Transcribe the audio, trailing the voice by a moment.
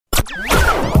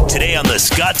Today on the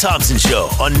Scott Thompson Show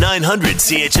on 900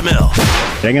 CHML.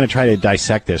 I'm going to try to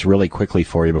dissect this really quickly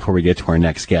for you before we get to our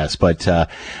next guest. But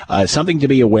something to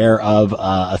be aware of,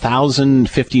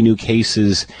 1,050 new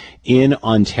cases in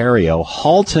Ontario.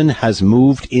 Halton has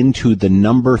moved into the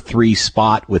number 3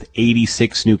 spot with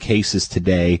 86 new cases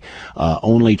today.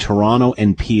 Only Toronto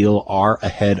and Peel are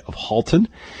ahead of Halton.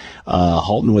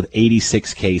 Halton with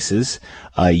 86 cases.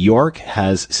 York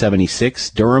has 76.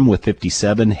 Durham with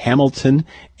 57. Hamilton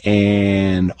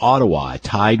and Ottawa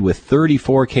tied with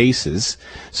 34 cases.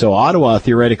 So Ottawa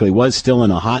theoretically was still in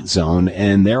a hot zone,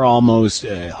 and they're almost,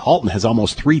 Halton has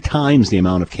almost 3 times the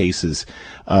amount of cases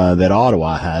that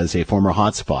Ottawa has, a former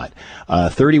hotspot.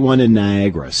 31 in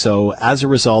Niagara. So as a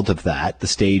result of that, the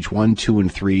stage 1, 2,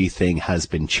 and 3 thing has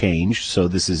been changed. So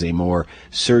this is a more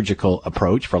surgical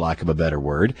approach, for lack of a better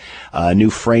word. New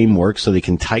framework so they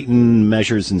can tighten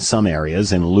measures in some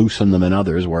areas and loosen them in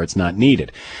others where it's not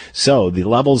needed. So the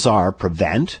levels are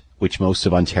prevent, which most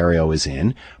of Ontario is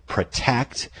in,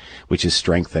 protect, which is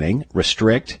strengthening,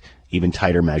 restrict, even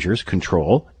tighter measures,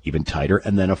 control, even tighter,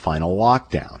 and then a final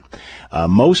lockdown.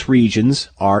 Most regions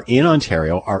in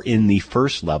Ontario are in the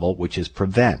first level, which is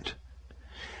prevent.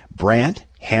 Brant,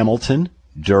 Hamilton,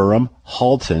 Durham,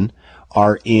 Halton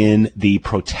are in the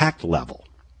protect level,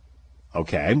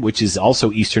 okay, which is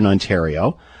also Eastern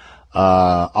Ontario.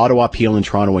 Ottawa, Peel, and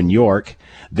Toronto and York,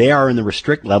 they are in the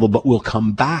restrict level, but will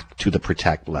come back to the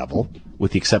protect level,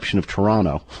 with the exception of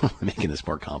Toronto, making this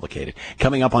more complicated,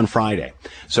 coming up on Friday.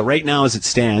 So right now, as it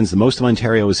stands, the most of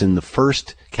Ontario is in the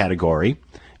first category,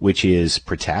 which is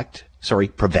prevent,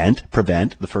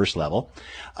 the first level.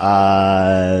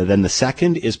 Then the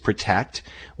second is protect,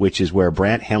 which is where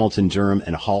Brant, Hamilton, Durham,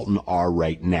 and Halton are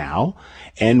right now,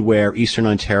 and where Eastern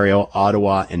Ontario,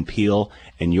 Ottawa, and Peel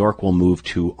and York will move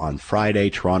to on Friday.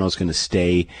 Toronto's going to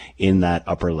stay in that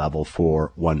upper level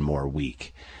for one more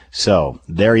week. So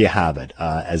there you have it,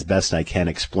 as best I can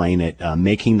explain it,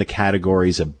 making the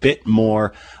categories a bit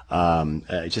more,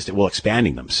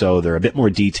 expanding them. So they're a bit more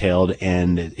detailed,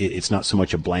 and it's not so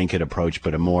much a blanket approach,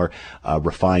 but a more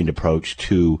refined approach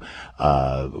to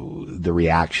the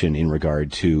reaction in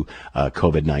regard to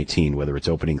COVID-19, whether it's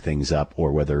opening things up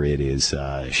or whether it is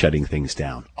shutting things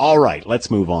down. All right, let's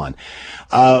move on.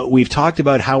 We've talked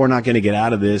about how we're not going to get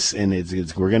out of this, and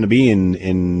we're going to be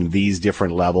in these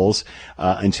different levels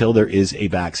until there is a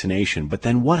vaccination. But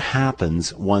then what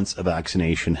happens once a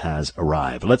vaccination has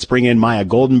arrived? Let's bring in Maya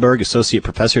Goldenberg, Associate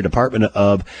Professor, Department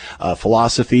of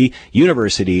Philosophy,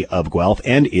 University of Guelph,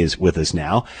 and is with us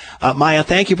now. Maya,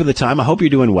 thank you for the time. I hope you're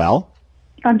doing well.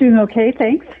 I'm doing okay,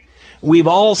 thanks. We've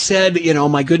all said,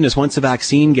 my goodness, once a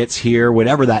vaccine gets here,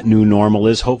 whatever that new normal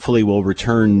is, hopefully we'll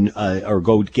return or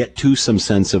go get to some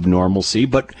sense of normalcy.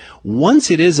 But once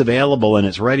it is available and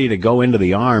it's ready to go into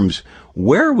the arms,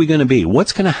 where are we going to be?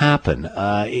 What's going to happen?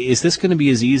 Is this going to be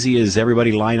as easy as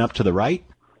everybody line up to the right?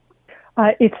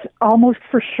 It's almost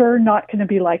for sure not going to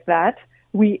be like that.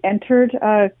 We entered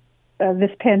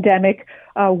this pandemic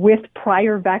with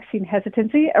prior vaccine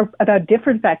hesitancy about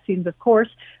different vaccines, of course,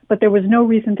 but there was no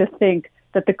reason to think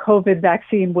that the COVID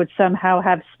vaccine would somehow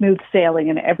have smooth sailing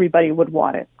and everybody would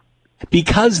want it.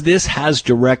 Because this has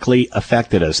directly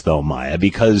affected us, though, Maya,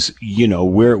 because,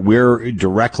 we're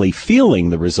directly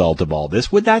feeling the result of all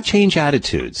this, would that change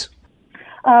attitudes?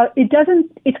 It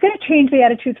doesn't. It's going to change the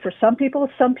attitudes for some people.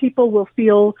 Some people will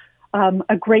feel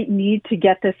a great need to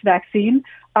get this vaccine.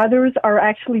 Others are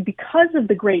actually, because of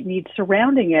the great need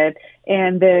surrounding it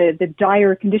and the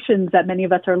dire conditions that many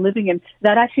of us are living in,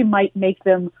 that actually might make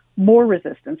them more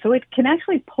resistant. So it can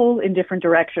actually pull in different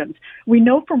directions. We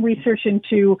know from research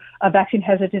into vaccine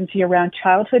hesitancy around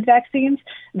childhood vaccines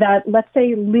that, let's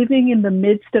say, living in the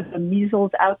midst of a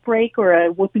measles outbreak or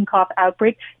a whooping cough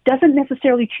outbreak doesn't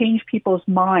necessarily change people's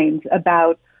minds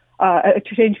about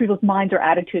change people's minds or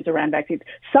attitudes around vaccines.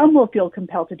 Some will feel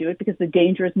compelled to do it because the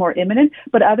danger is more imminent,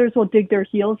 but others will dig their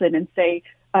heels in and say,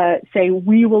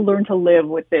 we will learn to live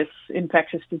with this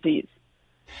infectious disease.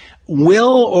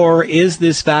 Will or is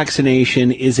this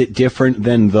vaccination, is it different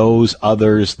than those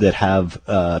others that have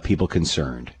people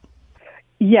concerned?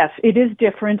 Yes, it is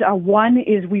different. One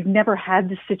is we've never had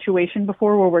this situation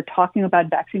before where we're talking about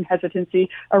vaccine hesitancy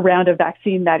around a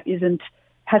vaccine that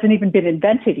hasn't even been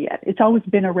invented yet. It's always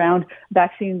been around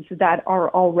vaccines that are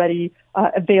already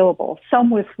available, some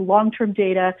with long-term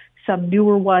data, some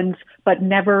newer ones, but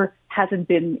never hasn't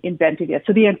been invented yet.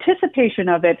 So the anticipation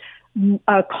of it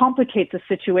complicates the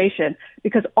situation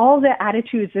because all the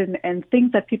attitudes and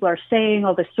things that people are saying,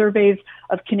 all the surveys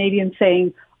of Canadians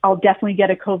saying, I'll definitely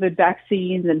get a COVID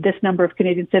vaccine, and this number of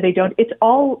Canadians say they don't, it's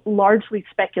all largely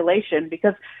speculation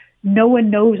because no one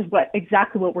knows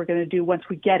exactly what we're going to do once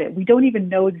we get it. We don't even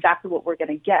know exactly what we're going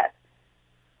to get.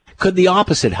 Could the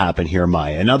opposite happen here,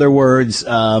 Maya? In other words,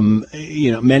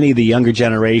 many of the younger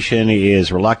generation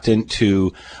is reluctant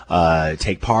to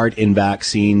take part in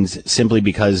vaccines simply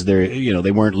because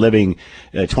they weren't living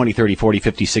 20, 30, 40,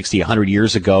 50, 60, 100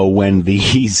 years ago when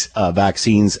these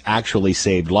vaccines actually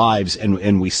saved lives,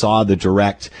 and we saw the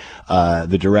direct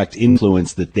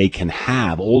influence that they can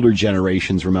have. Older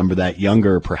generations remember that,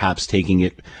 younger perhaps taking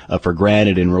it for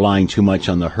granted and relying too much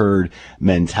on the herd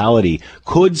mentality.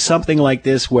 Could something like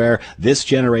this, where this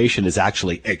generation is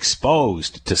actually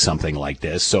exposed to something like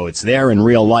this, so it's there in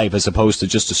real life as opposed to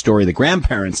just a story the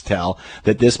grandparents tell,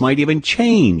 that this might even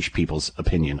change people's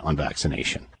opinion on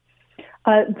vaccination?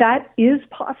 That is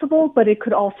possible, but it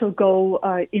could also go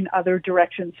in other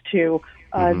directions too.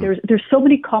 There's so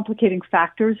many complicating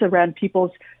factors around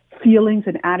people's feelings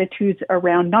and attitudes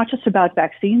around not just about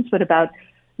vaccines, but about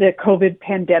the COVID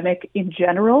pandemic in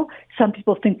general. Some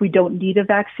people think we don't need a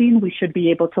vaccine. We should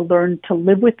be able to learn to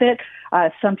live with it.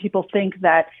 Some people think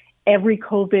that every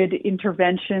COVID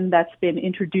intervention that's been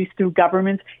introduced through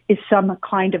governments is some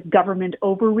kind of government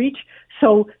overreach.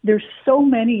 So there's so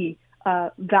many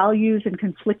values and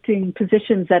conflicting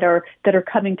positions that are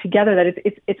coming together that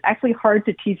it's actually hard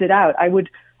to tease it out.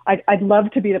 I'd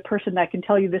love to be the person that can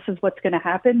tell you this is what's going to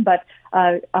happen, but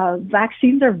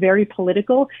vaccines are very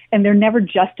political, and they're never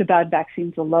just about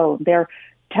vaccines alone. They're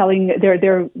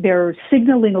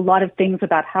signaling a lot of things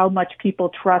about how much people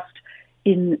trust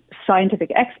in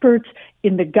scientific experts,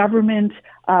 in the government,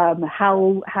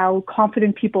 how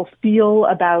confident people feel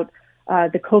about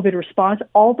the COVID response.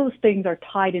 All those things are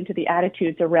tied into the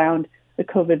attitudes around the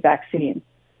COVID vaccine.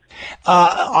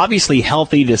 Obviously,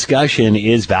 healthy discussion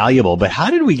is valuable, but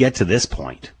how did we get to this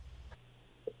point?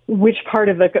 Which part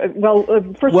of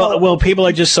first of all, people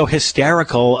are just so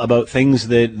hysterical about things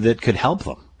that could help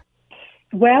them.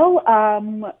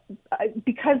 Well,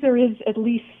 because there is at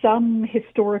least some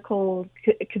historical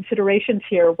considerations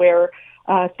here where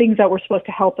things that were supposed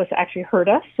to help us actually hurt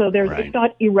us. So it's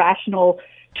not irrational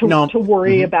to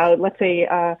worry about, let's say,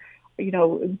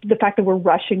 the fact that we're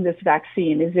rushing this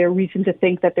vaccine. Is there a reason to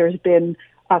think that there's been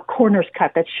corners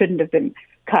cut that shouldn't have been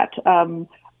cut?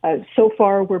 So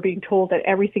far, we're being told that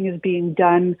everything is being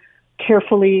done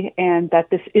carefully and that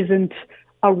this isn't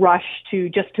a rush to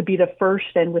be the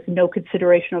first and with no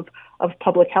consideration of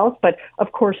public health. But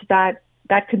of course, that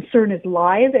concern is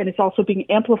live, and it's also being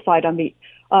amplified on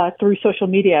through social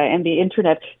media and the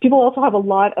internet. People also have a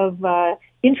lot of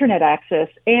internet access,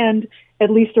 and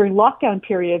at least during lockdown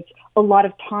periods, a lot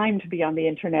of time to be on the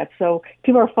internet. So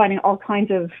people are finding all kinds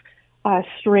of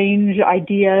strange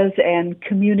ideas and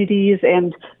communities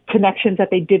and connections that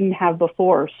they didn't have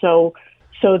before. So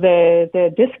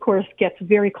the discourse gets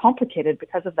very complicated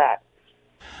because of that.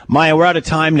 Maya, we're out of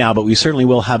time now, but we certainly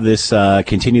will have this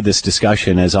continue this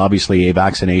discussion as obviously a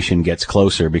vaccination gets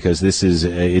closer, because it's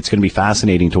going to be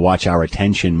fascinating to watch our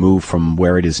attention move from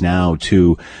where it is now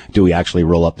to do we actually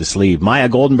roll up the sleeve. Maya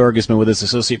Goldenberg has been with us,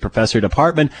 Associate Professor,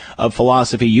 Department of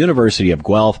Philosophy, University of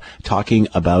Guelph, talking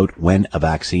about when a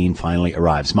vaccine finally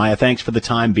arrives. Maya, thanks for the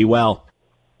time. Be well.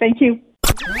 Thank you.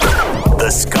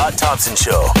 The Scott Thompson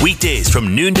Show, weekdays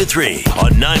from noon to 3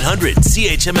 on 900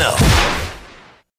 CHML.